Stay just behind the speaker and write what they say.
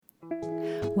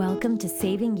Welcome to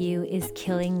Saving You is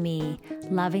Killing Me,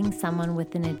 Loving Someone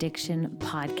with an Addiction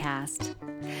podcast.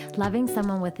 Loving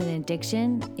someone with an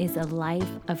addiction is a life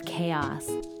of chaos.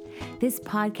 This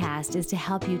podcast is to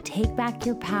help you take back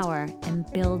your power and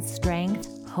build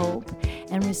strength, hope,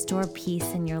 and restore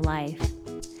peace in your life.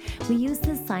 We use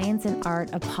the science and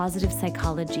art of positive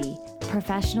psychology,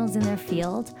 professionals in their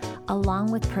field,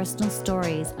 along with personal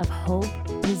stories of hope,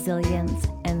 resilience,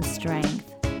 and strength.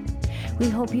 We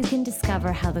hope you can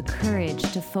discover how the courage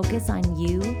to focus on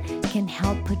you can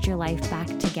help put your life back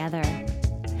together.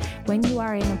 When you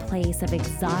are in a place of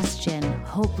exhaustion,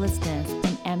 hopelessness,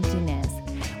 and emptiness,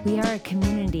 we are a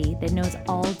community that knows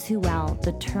all too well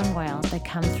the turmoil that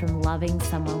comes from loving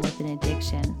someone with an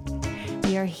addiction.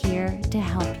 We are here to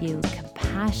help you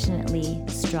compassionately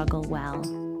struggle well.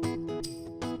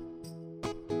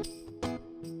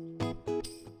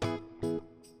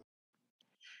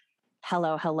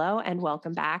 Hello, and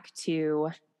welcome back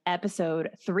to episode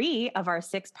 3 of our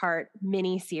 6-part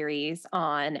mini-series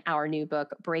on our new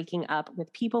book, Breaking Up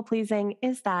with People-Pleasing.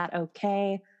 Is That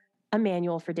Okay? A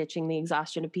manual for ditching the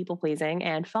exhaustion of people-pleasing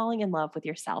and falling in love with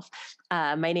yourself.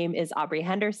 My name is Aubrey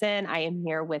Henderson. I am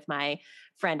here with my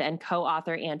friend and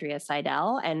co-author, Andrea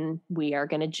Seidel, and we are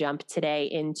going to jump today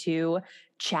into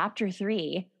chapter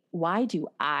 3, Why Do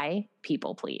I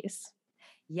People Please?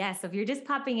 Yes. So if you're just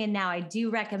popping in now, I do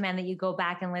recommend that you go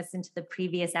back and listen to the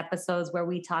previous episodes where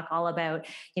we talk all about,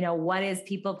 what is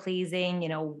people pleasing,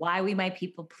 why we might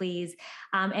people please.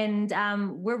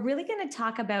 We're really going to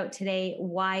talk about today,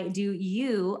 why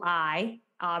do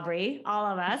Aubrey, all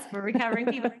of us, we're recovering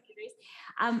people pleasers.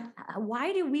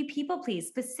 Why do we people please,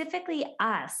 specifically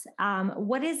us?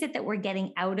 What is it that we're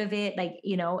getting out of it?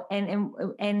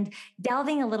 And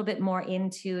delving a little bit more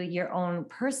into your own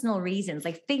personal reasons,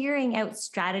 like figuring out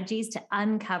strategies to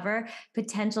uncover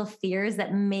potential fears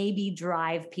that maybe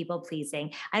drive people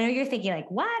pleasing. I know you're thinking like,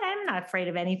 what? I'm not afraid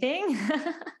of anything.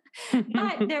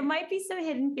 But there might be some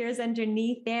hidden fears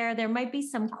underneath there. There might be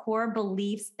some core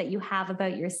beliefs that you have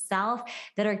about yourself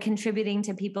that are contributing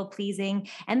to people pleasing.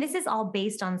 And this is all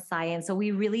based on science. So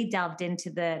we really delved into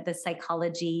the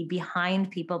psychology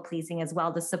behind people pleasing as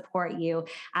well to support you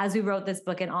as we wrote this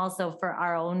book and also for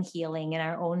our own healing and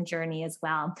our own journey as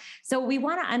well. So we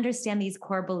want to understand these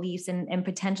core beliefs and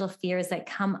potential fears that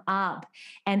come up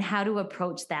and how to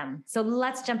approach them. So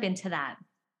let's jump into that.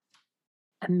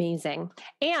 Amazing.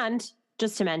 And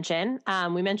just to mention,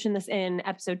 we mentioned this in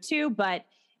episode 2, but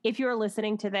if you're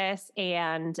listening to this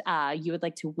and you would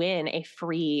like to win a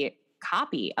free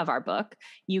copy of our book,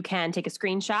 you can take a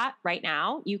screenshot right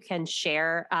now. You can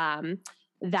share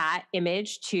that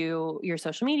image to your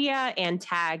social media and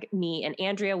tag me and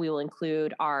Andrea. We will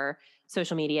include our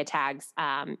social media tags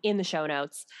in the show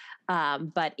notes.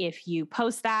 But if you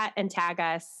post that and tag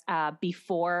us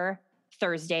before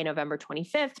Thursday, November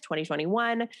 25th,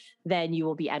 2021, then you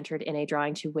will be entered in a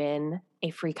drawing to win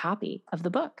a free copy of the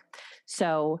book.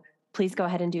 So please go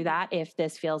ahead and do that if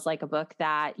this feels like a book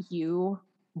that you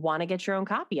want to get your own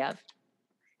copy of.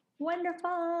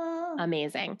 Wonderful.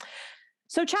 Amazing.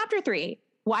 So chapter 3,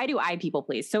 why do I people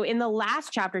please? So in the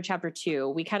last chapter 2,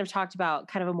 we kind of talked about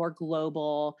kind of a more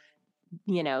global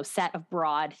set of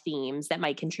broad themes that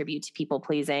might contribute to people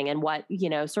pleasing and what,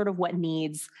 sort of what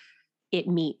needs it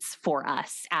meets for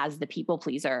us as the people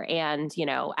pleaser. And,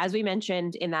 as we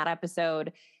mentioned in that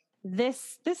episode,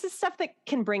 this is stuff that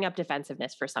can bring up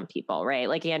defensiveness for some people, right?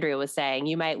 Like Andrea was saying,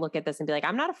 you might look at this and be like,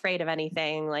 I'm not afraid of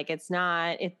anything. Like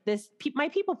my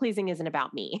people pleasing isn't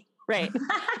about me, right?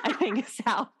 I think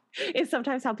is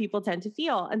sometimes how people tend to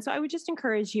feel. And so I would just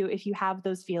encourage you, if you have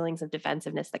those feelings of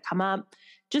defensiveness that come up,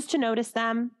 just to notice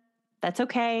them. That's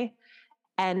okay.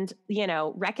 And,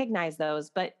 recognize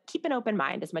those, but keep an open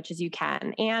mind as much as you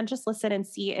can and just listen and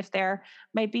see if there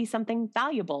might be something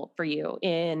valuable for you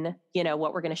in,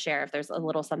 what we're going to share, if there's a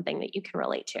little something that you can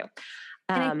relate to.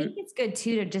 And I think it's good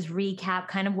too to just recap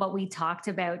kind of what we talked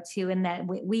about too, and that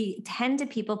we tend to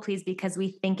people please because we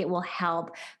think it will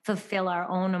help fulfill our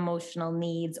own emotional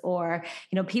needs, or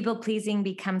people pleasing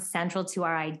becomes central to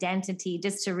our identity.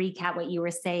 Just to recap what you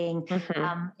were saying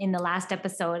in the last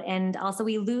episode, and also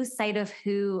we lose sight of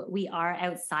who we are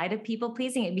outside of people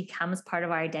pleasing. It becomes part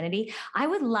of our identity. I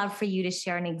would love for you to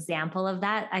share an example of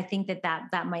that. I think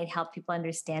that might help people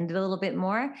understand it a little bit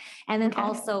more. And then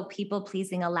also people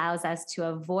pleasing allows us to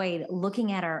avoid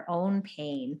looking at our own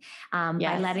pain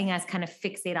by letting us kind of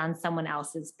fixate on someone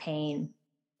else's pain.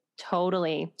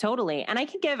 Totally. And I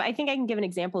think I can give an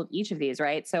example of each of these,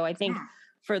 right? So I think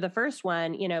for the first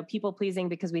one, people pleasing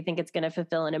because we think it's going to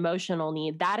fulfill an emotional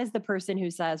need. That is the person who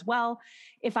says, well,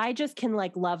 if I just can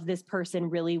love this person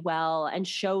really well and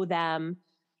show them,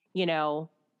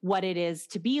 what it is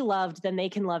to be loved, then they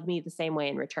can love me the same way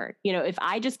in return. If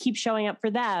I just keep showing up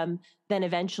for them, then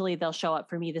eventually they'll show up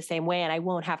for me the same way and I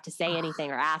won't have to say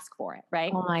anything or ask for it.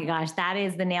 Right. Oh my gosh, that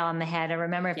is the nail on the head. I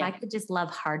remember if I could just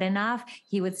love hard enough,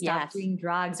 he would stop doing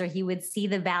drugs, or he would see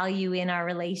the value in our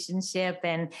relationship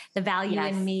and the value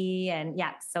in me. And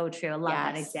so true. I love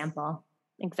that example.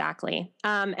 Exactly.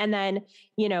 And then,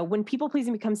 when people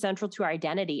pleasing becomes central to our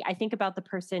identity, I think about the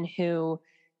person who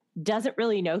doesn't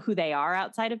really know who they are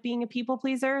outside of being a people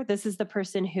pleaser. This is the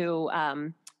person who,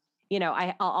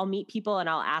 I'll meet people and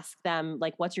I'll ask them,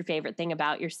 like, what's your favorite thing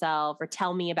about yourself? Or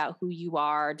tell me about who you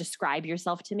are, describe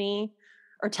yourself to me,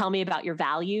 or tell me about your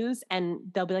values. And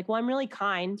they'll be like, well, I'm really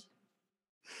kind.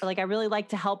 Or like, I really like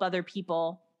to help other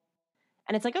people.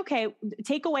 And it's like, okay,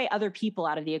 take away other people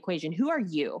out of the equation. Who are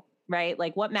you, right?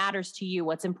 Like, what matters to you?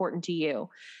 What's important to you?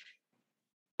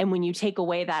 And when you take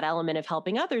away that element of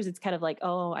helping others, it's kind of like,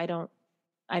 oh, I don't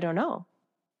know.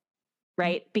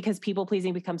 Right. Because people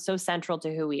pleasing becomes so central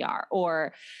to who we are.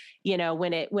 Or,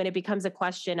 when it becomes a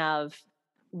question of,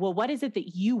 well, what is it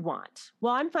that you want?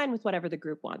 Well, I'm fine with whatever the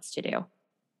group wants to do.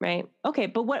 Right. Okay.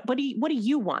 But what do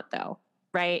you want though?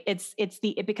 Right.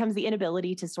 It becomes the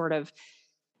inability to sort of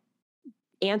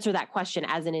answer that question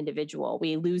as an individual.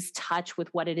 We lose touch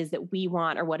with what it is that we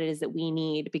want or what it is that we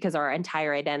need, because our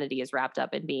entire identity is wrapped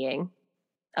up in being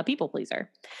a people pleaser.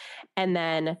 And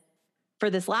then for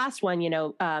this last one,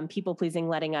 people pleasing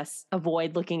letting us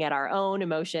avoid looking at our own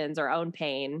emotions, our own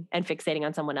pain, and fixating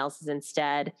on someone else's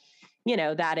instead.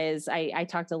 That is, I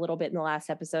talked a little bit in the last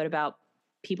episode about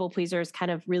people pleasers kind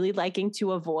of really liking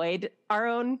to avoid our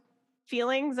own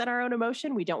feelings and our own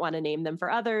emotion. We don't want to name them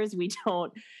for others. We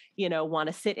don't, want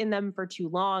to sit in them for too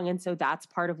long. And so that's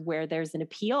part of where there's an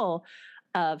appeal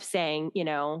of saying,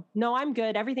 no, I'm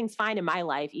good. Everything's fine in my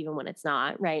life, even when it's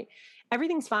not, right?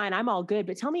 Everything's fine. I'm all good.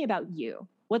 But tell me about you.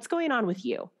 What's going on with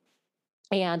you?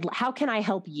 And how can I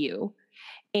help you?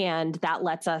 And that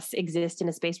lets us exist in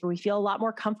a space where we feel a lot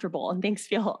more comfortable and things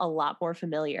feel a lot more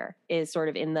familiar, is sort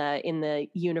of in the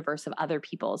universe of other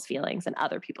people's feelings and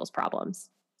other people's problems.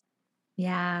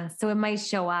 Yeah. So it might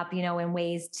show up, in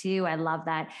ways too. I love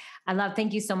that.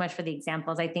 Thank you so much for the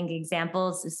examples. I think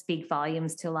examples speak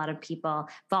volumes to a lot of people,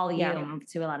 to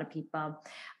a lot of people.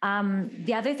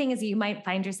 The other thing is you might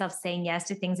find yourself saying yes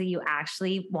to things that you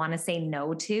actually want to say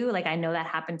no to. Like, I know that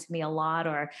happened to me a lot.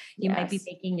 Or you might not be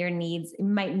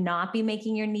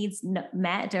making your needs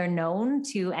met or known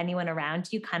to anyone around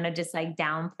you, kind of just like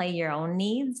downplay your own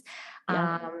needs.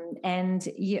 And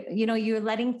you're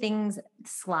letting things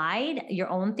slide, your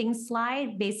own things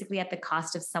slide, basically at the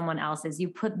cost of someone else's. You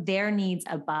put their needs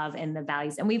above and the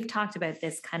values. And we've talked about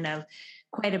this kind of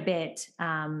quite a bit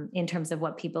in terms of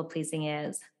what people pleasing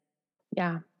is.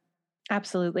 Yeah,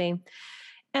 absolutely.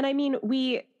 And I mean,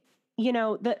 the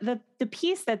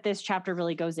piece that this chapter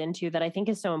really goes into that I think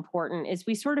is so important is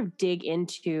we sort of dig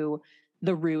into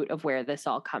the root of where this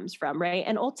all comes from, right?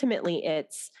 And ultimately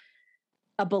it's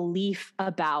a belief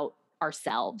about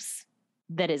ourselves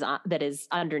that is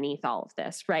underneath all of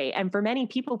this, right? And for many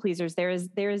people pleasers, there is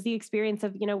the experience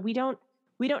of, we don't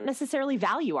necessarily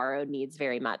value our own needs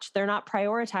very much. They're not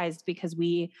prioritized because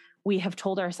we have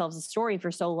told ourselves a story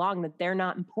for so long that they're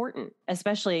not important,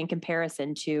 especially in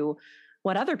comparison to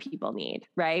what other people need,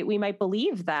 right? We might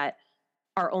believe that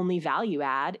our only value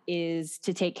add is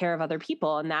to take care of other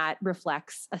people, and that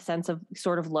reflects a sense of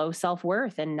sort of low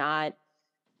self-worth and not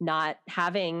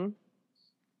having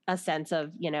a sense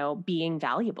of, being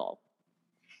valuable.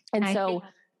 And oh,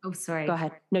 sorry. Go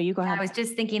ahead. No, you go ahead. I was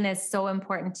just thinking it's so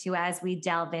important too, as we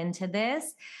delve into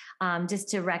this, just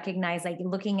to recognize, like,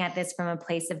 looking at this from a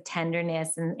place of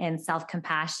tenderness and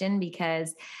self-compassion,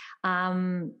 because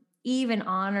even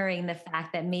honoring the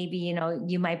fact that maybe,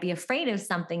 you might be afraid of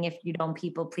something if you don't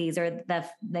people please, or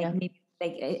maybe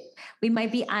we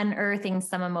might be unearthing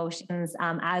some emotions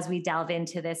as we delve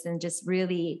into this, and just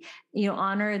really,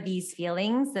 honor these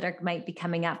feelings that might be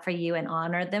coming up for you, and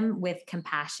honor them with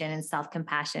compassion and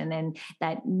self-compassion and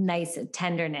that nice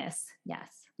tenderness.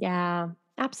 Yes. Yeah,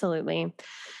 absolutely.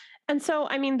 And so,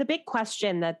 I mean, the big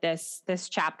question that this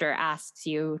chapter asks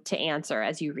you to answer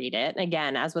as you read it,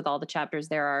 again, as with all the chapters,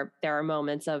 there are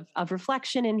moments of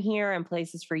reflection in here and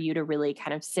places for you to really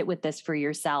kind of sit with this for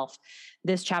yourself.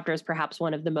 This chapter is perhaps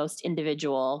one of the most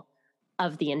individual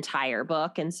of the entire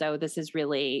book. And so this is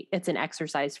really, it's an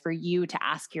exercise for you to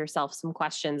ask yourself some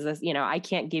questions. I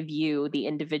can't give you the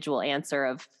individual answer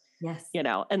of, yes,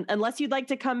 and unless you'd like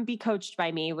to come be coached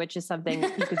by me, which is something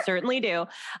you could certainly do,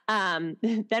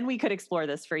 then we could explore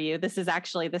this for you. This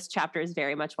chapter is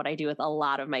very much what I do with a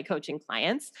lot of my coaching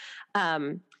clients.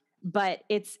 But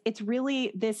it's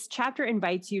really, this chapter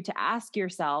invites you to ask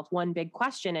yourself one big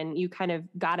question, and you kind of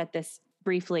got at this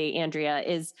briefly, Andrea,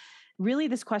 is really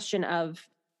this question of,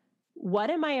 what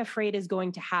am I afraid is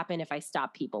going to happen if I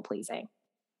stop people pleasing?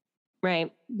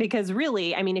 Right? Because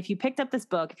really, I mean, if you picked up this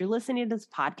book, if you're listening to this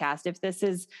podcast, if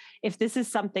this is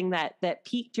something that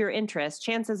piqued your interest,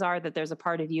 chances are that there's a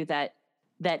part of you that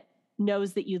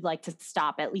knows that you'd like to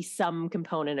stop at least some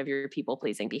component of your people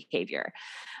pleasing behavior.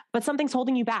 But something's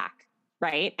holding you back,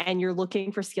 right? And you're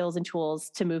looking for skills and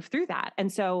tools to move through that.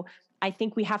 And so I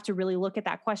think we have to really look at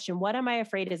that question. What am I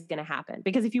afraid is going to happen?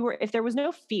 Because if there was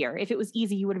no fear, if it was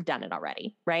easy, you would have done it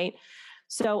already, right?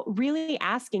 So really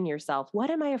asking yourself, what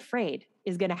am I afraid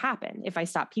is going to happen if I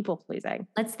stop people pleasing?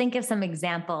 Let's think of some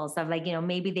examples of, like,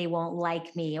 maybe they won't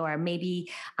like me, or maybe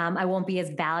I won't be as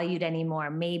valued anymore.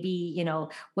 Maybe,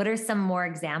 what are some more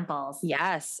examples?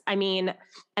 Yes. I mean,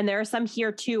 and there are some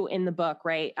here too in the book,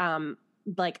 right?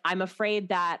 Like, I'm afraid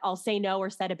that I'll say no or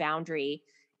set a boundary,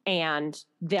 and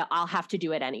that I'll have to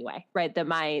do it anyway, right? That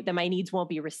my needs won't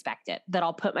be respected, that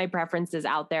I'll put my preferences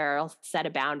out there, I'll set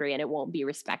a boundary and it won't be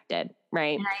respected,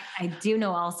 right? And I do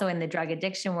know also in the drug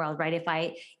addiction world, right?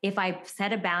 If I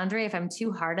set a boundary, if I'm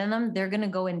too hard on them, they're going to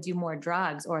go and do more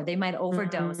drugs, or they might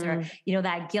overdose, or,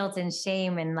 that guilt and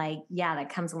shame. And that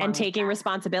comes along. And taking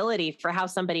responsibility for how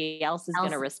somebody else is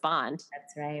going to respond.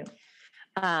 That's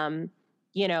right.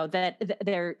 That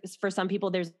there, for some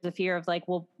people, there's the fear of like,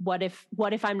 well, what if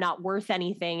I'm not worth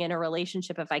anything in a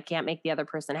relationship if I can't make the other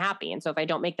person happy? And so if I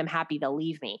don't make them happy, they'll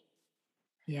leave me.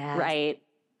 Yeah. Right.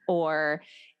 Or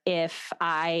if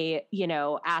I,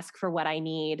 ask for what I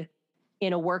need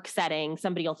in a work setting,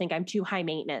 somebody will think I'm too high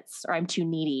maintenance, or I'm too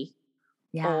needy.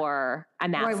 Yeah. Or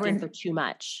I'm asking for too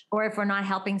much. Or if we're not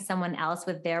helping someone else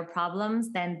with their problems,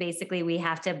 then basically we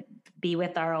have to be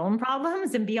with our own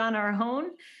problems and be on our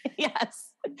own.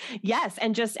 Yes. Yes.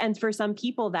 And for some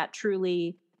people, that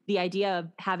truly, the idea of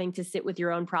having to sit with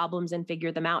your own problems and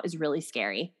figure them out is really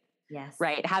scary. Yes.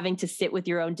 Right. Having to sit with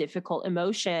your own difficult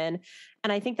emotion.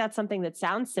 And I think that's something that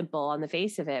sounds simple on the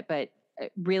face of it, but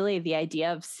really the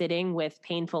idea of sitting with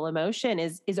painful emotion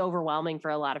is overwhelming for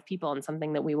a lot of people, and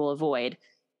something that we will avoid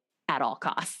at all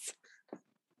costs.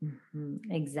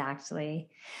 Mm-hmm. Exactly.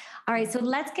 All right. So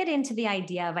let's get into the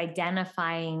idea of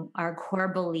identifying our core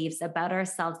beliefs about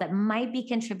ourselves that might be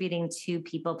contributing to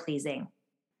people pleasing.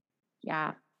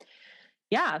 Yeah.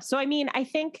 Yeah. So, I mean, I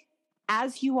think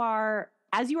as you are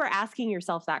asking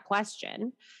yourself that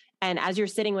question, and as you're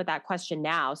sitting with that question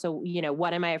now, so,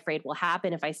 what am I afraid will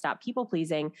happen if I stop people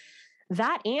pleasing?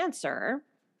 That answer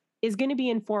is going to be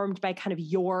informed by kind of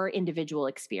your individual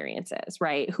experiences,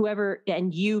 right? Whoever,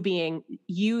 and you being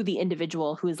you, the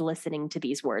individual who is listening to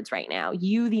these words right now,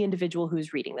 you, the individual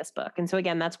who's reading this book. And so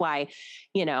again, that's why,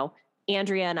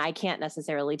 Andrea and I can't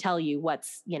necessarily tell you what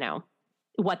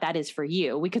that is for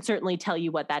you. We could certainly tell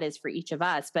you what that is for each of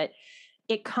us, but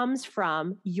it comes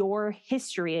from your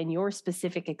history and your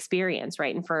specific experience,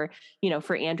 right? And for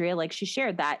Andrea, like she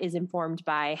shared, that is informed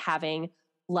by having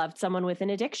loved someone with an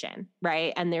addiction,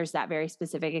 right? And there's that very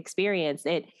specific experience.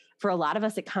 For a lot of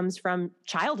us, it comes from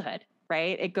childhood,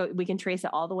 right? We can trace it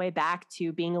all the way back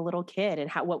to being a little kid and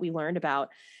what we learned about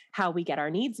how we get our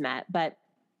needs met. But,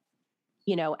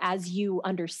 as you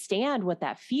understand what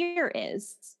that fear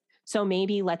is, so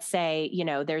maybe let's say,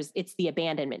 it's the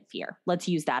abandonment fear. Let's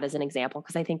use that as an example,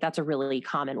 because I think that's a really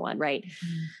common one, right?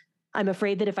 Mm-hmm. I'm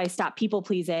afraid that if I stop people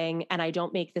pleasing and I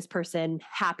don't make this person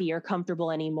happy or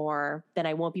comfortable anymore, then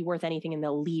I won't be worth anything and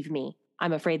they'll leave me.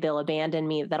 I'm afraid they'll abandon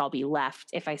me, that I'll be left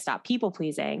if I stop people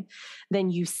pleasing. Then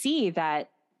you see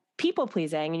that people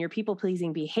pleasing and your people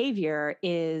pleasing behavior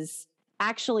is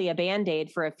actually a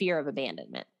Band-Aid for a fear of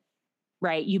abandonment.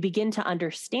 Right? You begin to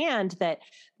understand that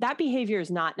behavior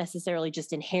is not necessarily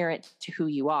just inherent to who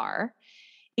you are.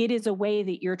 It is a way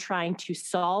that you're trying to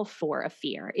solve for a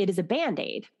fear. It is a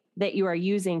Band-Aid that you are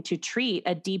using to treat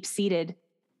a deep-seated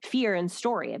fear and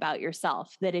story about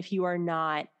yourself, that if you are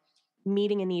not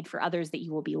meeting a need for others, that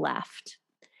you will be left.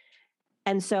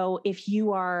 And so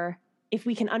if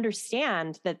we can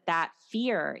understand that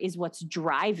fear is what's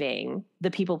driving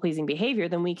the people-pleasing behavior,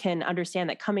 then we can understand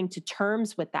that coming to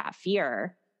terms with that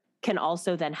fear can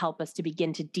also then help us to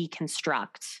begin to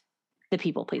deconstruct the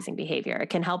people-pleasing behavior. It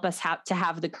can help us to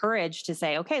have the courage to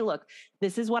say, okay, look,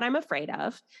 this is what I'm afraid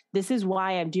of. This is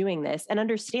why I'm doing this. And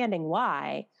understanding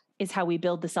why is how we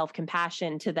build the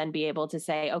self-compassion to then be able to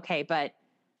say, okay, but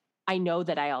I know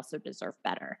that I also deserve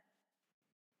better.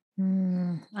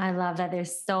 I love that.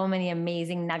 There's so many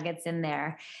amazing nuggets in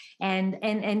there,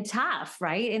 and tough,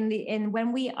 right? And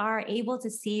when we are able to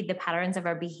see the patterns of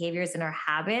our behaviors and our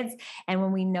habits, and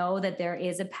when we know that there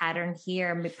is a pattern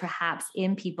here, perhaps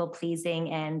in people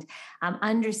pleasing, and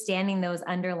understanding those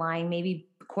underlying maybe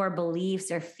core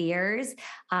beliefs or fears,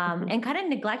 and kind of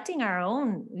neglecting our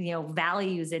own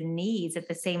values and needs at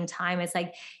the same time. It's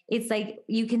like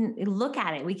you can look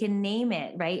at it, we can name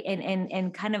it, right?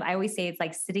 And kind of, I always say it's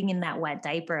like sitting in that wet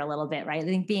diaper a little bit, right? I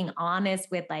think being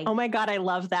honest with like, oh my God, I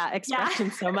love that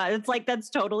expression so much. It's like, that's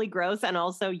totally gross. And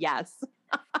also, yes.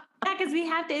 yeah, because we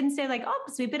have to instead like, oh,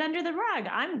 sweep it under the rug.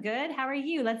 I'm good. How are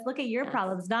you? Let's look at your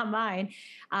problems, not mine.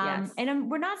 And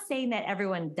we're not saying that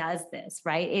everyone does this,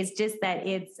 right? It's just that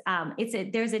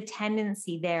there's a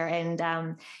tendency there, and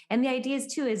the idea is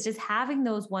too is just having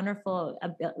those wonderful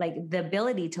like the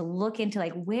ability to look into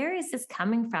like, where is this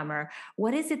coming from, or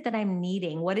what is it that I'm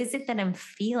needing? What is it that I'm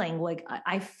feeling? Like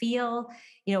I feel,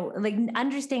 like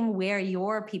understanding where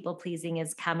your people pleasing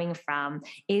is coming from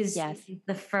is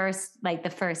the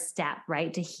first step,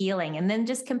 right, to healing. And then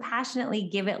just compassionately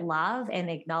give it love and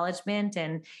acknowledgement,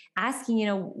 and asking,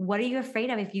 what are you afraid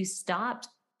of if you stopped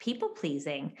people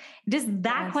pleasing? Just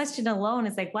that question alone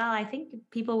is like, well, I think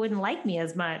people wouldn't like me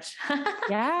as much.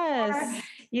 Yes.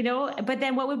 But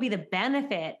then what would be the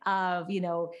benefit of,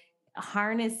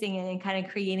 harnessing and kind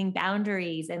of creating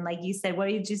boundaries? And like you said, what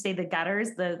did you say? The gutters,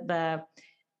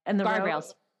 and the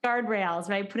guardrails,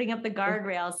 right? Putting up the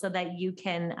guardrails so that you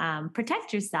can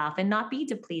protect yourself and not be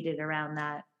depleted around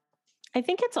that. I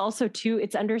think it's also too,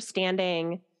 it's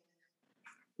understanding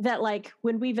that like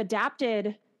when we've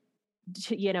adapted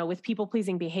to, with people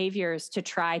pleasing behaviors to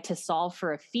try to solve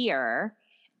for a fear,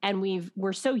 and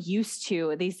we're so used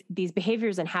to these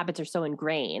behaviors and habits are so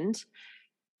ingrained,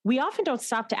 we often don't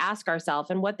stop to ask ourselves.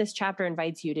 And what this chapter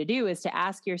invites you to do is to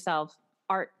ask yourself,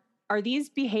 are these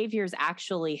behaviors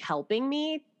actually helping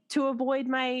me to avoid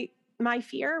my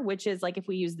fear? Which is like, if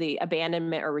we use the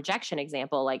abandonment or rejection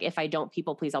example, like if I don't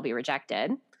people please, I'll be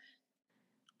rejected.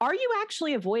 Are you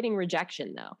actually avoiding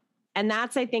rejection though? And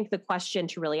that's, I think, the question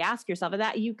to really ask yourself. And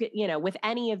that you could, with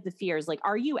any of the fears, like,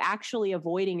 are you actually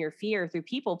avoiding your fear through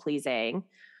people pleasing?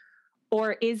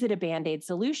 Or is it a Band-Aid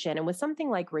solution? And with something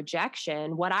like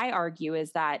rejection, what I argue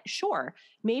is that, sure,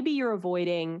 maybe you're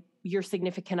avoiding your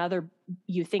significant other,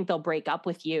 you think they'll break up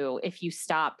with you if you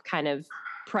stop kind of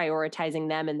prioritizing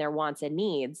them and their wants and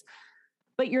needs.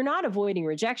 But you're not avoiding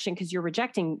rejection because you're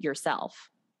rejecting yourself,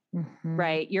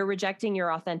 right? You're rejecting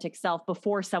your authentic self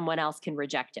before someone else can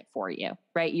reject it for you,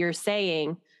 right? You're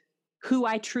saying, who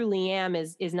I truly am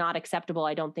is not acceptable.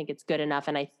 I don't think it's good enough.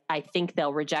 And I think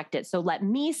they'll reject it. So let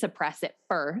me suppress it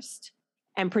first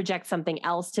and project something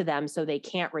else to them so they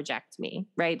can't reject me,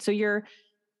 right? So you're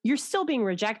still being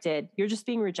rejected. You're just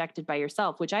being rejected by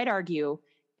yourself, which I'd argue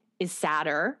is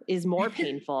sadder, is more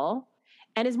painful,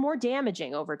 and is more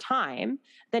damaging over time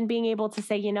than being able to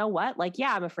say, you know what? Like,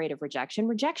 yeah, I'm afraid of rejection.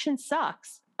 Rejection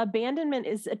sucks. Abandonment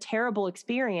is a terrible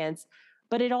experience,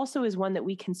 but it also is one that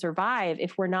we can survive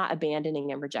if we're not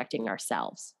abandoning and rejecting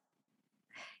ourselves.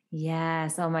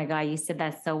 Yes. Oh my God. You said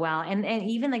that so well. And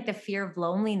even like the fear of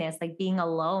loneliness, like being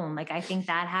alone. Like I think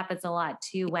that happens a lot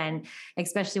too,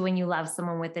 especially when you love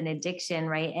someone with an addiction,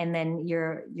 right? And then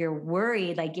you're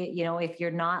worried, like, if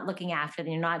you're not looking after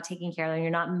them, you're not taking care of them, you're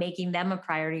not making them a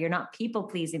priority, you're not people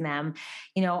pleasing them,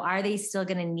 are they still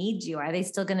going to need you? Are they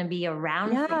still going to be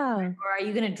around? Yeah. Or are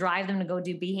you going to drive them to go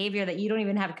do behavior that you don't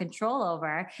even have control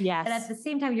over? Yes. And at the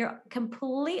same time, you're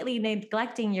completely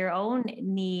neglecting your own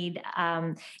need.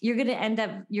 You're going to end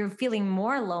up, you're feeling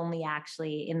more lonely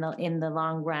actually in the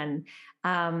long run.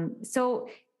 So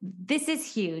this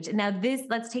is huge. Now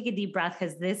let's take a deep breath,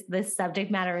 because this subject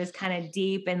matter is kind of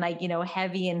deep and like,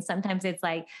 heavy. And sometimes it's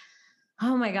like,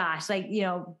 oh my gosh, like,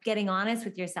 getting honest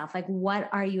with yourself. Like, what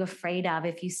are you afraid of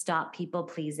if you stop people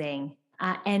pleasing?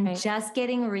 And just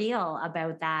getting real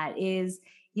about that is,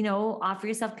 offer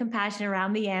yourself compassion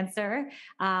around the answer.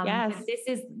 Yes.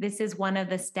 This is one of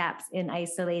the steps in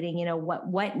isolating,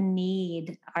 what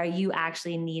need are you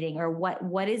actually needing, or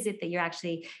what is it that you're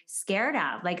actually scared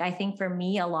of? Like, I think for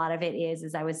me, a lot of it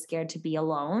is I was scared to be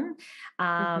alone.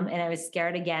 And I was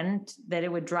scared again that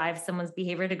it would drive someone's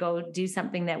behavior to go do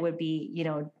something that would be,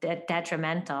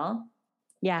 detrimental.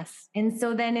 Yes. And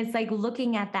so then it's like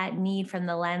looking at that need from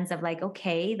the lens of like,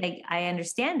 okay, like I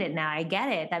understand it now. I get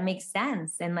it. That makes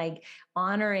sense. And like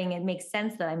honoring it makes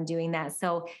sense that I'm doing that.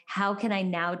 So how can I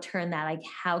now turn that? Like,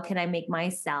 how can I make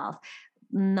myself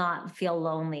not feel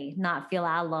lonely, not feel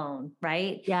alone,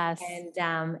 right? Yes.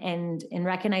 And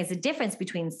recognize the difference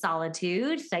between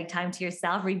solitude, like time to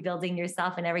yourself, rebuilding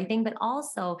yourself and everything, but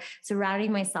also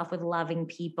surrounding myself with loving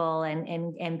people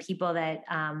and people that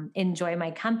enjoy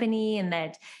my company and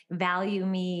that value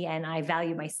me, and I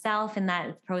value myself in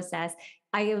that process.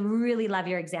 I really love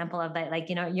your example of that. Like,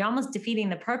 you're almost defeating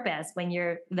the purpose when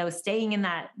you're, though, staying in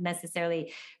that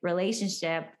necessarily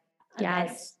relationship.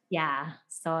 Yes. Yeah.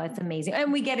 So it's amazing.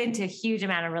 And we get into a huge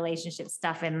amount of relationship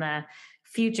stuff in the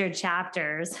future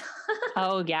chapters.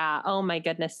 Oh yeah. Oh my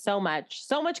goodness. So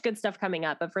much good stuff coming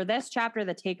up. But for this chapter,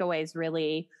 the takeaways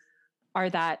really are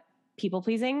that people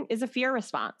pleasing is a fear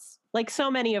response. Like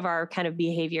so many of our kind of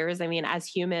behaviors. I mean, as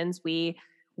humans, we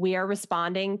are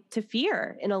responding to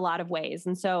fear in a lot of ways.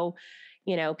 And so,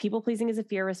 people pleasing is a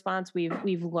fear response.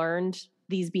 We've learned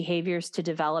these behaviors to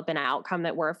develop an outcome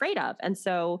that we're afraid of. And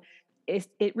so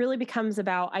it really becomes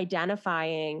about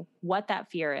identifying what that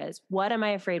fear is. What am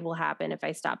I afraid will happen if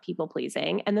I stop people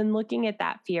pleasing? And then looking at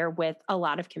that fear with a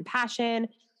lot of compassion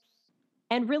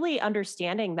and really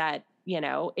understanding that,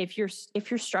 if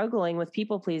you're struggling with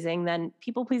people pleasing, then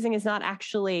people pleasing is not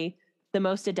actually the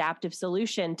most adaptive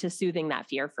solution to soothing that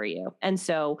fear for you. And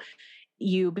so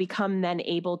you become then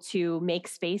able to make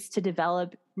space to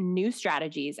develop new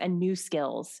strategies and new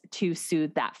skills to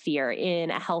soothe that fear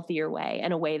in a healthier way,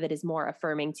 in a way that is more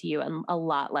affirming to you and a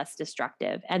lot less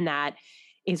destructive. And that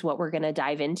is what we're going to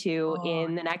dive into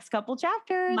in the next couple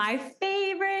chapters. My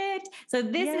favorite. So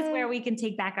this is where we can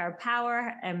take back our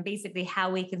power and basically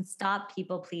how we can stop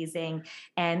people pleasing.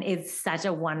 And it's such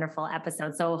a wonderful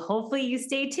episode. So hopefully you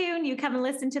stay tuned. You come and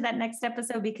listen to that next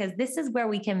episode, because this is where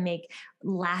we can make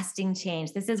lasting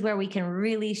change. This is where we can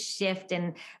really shift,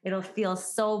 and it'll feel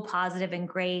so positive and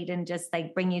great, and just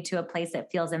like bring you to a place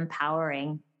that feels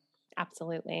empowering.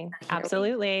 Absolutely.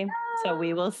 Absolutely. So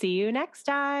we will see you next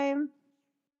time.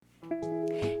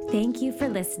 Thank you for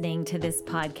listening to this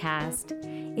podcast.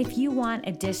 If you want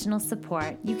additional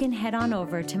support, you can head on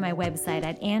over to my website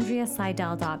at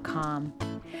andreaseidel.com,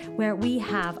 where we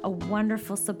have a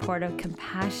wonderful, supportive,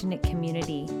 compassionate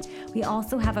community. We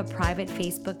also have a private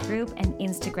Facebook group and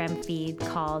Instagram feed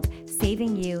called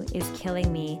Saving You is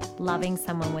Killing Me, Loving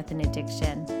Someone with an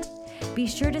Addiction. Be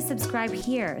sure to subscribe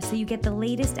here so you get the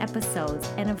latest episodes.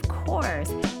 And of course,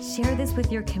 share this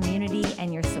with your community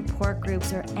and your support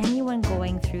groups or anyone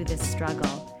going through this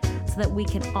struggle, so that we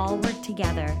can all work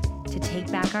together to take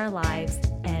back our lives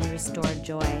and restore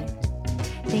joy.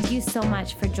 Thank you so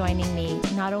much for joining me,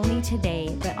 not only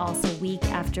today, but also week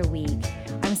after week.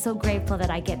 I'm so grateful that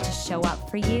I get to show up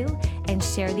for you and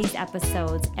share these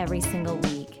episodes every single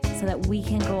week so that we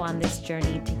can go on this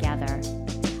journey together.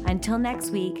 Until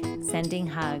next week, sending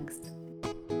hugs.